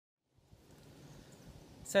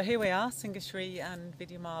So here we are, Singhashri and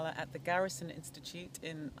Vidyamala at the Garrison Institute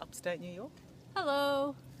in upstate New York.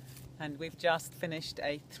 Hello! And we've just finished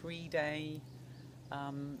a 3-day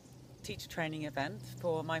teacher training event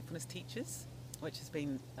for mindfulness teachers, which has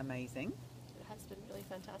been amazing. It has been really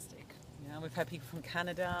fantastic. Yeah, we've had people from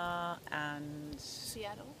Canada and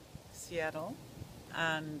Seattle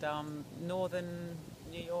and northern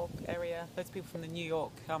New York area. Those people from the New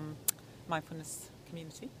York mindfulness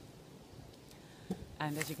community.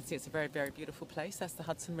 And as you can see, it's a very, very beautiful place. That's the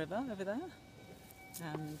Hudson River over there.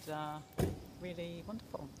 And really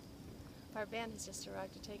wonderful. Our band has just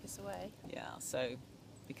arrived to take us away. Yeah, so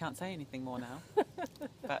we can't say anything more now.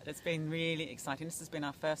 But it's been really exciting. This has been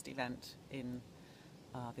our first event in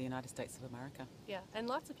the United States of America. Yeah, and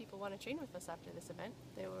lots of people want to train with us after this event.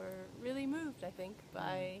 They were really moved, I think,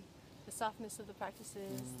 by the softness of the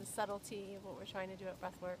practices, the subtlety of what we're trying to do at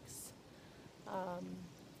Breathworks.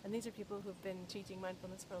 And these are people who've been teaching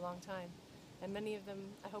mindfulness for a long time. And many of them,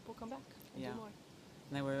 I hope, will come back and do more.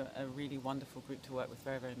 And they were a really wonderful group to work with,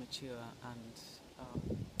 very, very mature and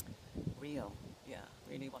real. Yeah,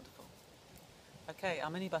 really wonderful. Okay, our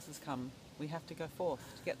minibus has come. We have to go forth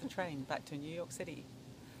to get the train back to New York City.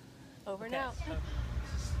 Over now.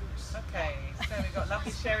 Okay, so we've got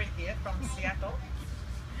lovely Sherry here from Seattle,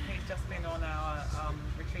 who's just been on our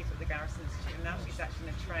retreat at the Garrison Institute, and now she's actually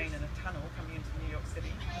in a train in a tunnel coming into New York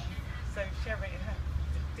City. So Sherry,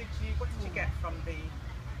 what did you get from the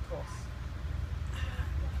course?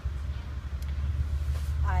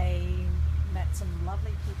 I met some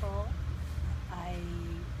lovely people. I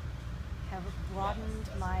have broadened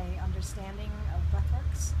my understanding of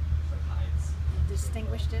breathworks,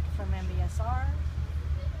 distinguished it from MBSR.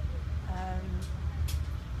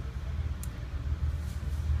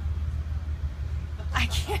 I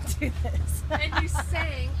can't do this. And you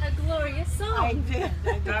sang a glorious song. I did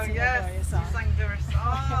sing a glorious song. You sang glorious song.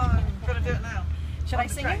 Oh, I'm going to do it now. Should I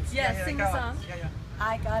sing it? Yes, sing the song. Yeah.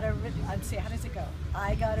 I got a river, let's see, how does it go?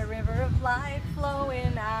 I got a river of life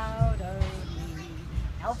flowing out of me.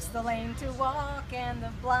 Helps the lame to walk and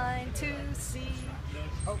the blind to see.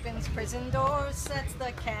 Opens prison doors, sets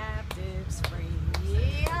the captives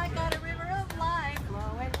free. I got a river of life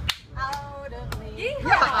flowing out of me.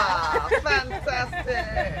 Yeah,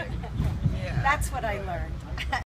 fantastic. Yeah. That's what I learned.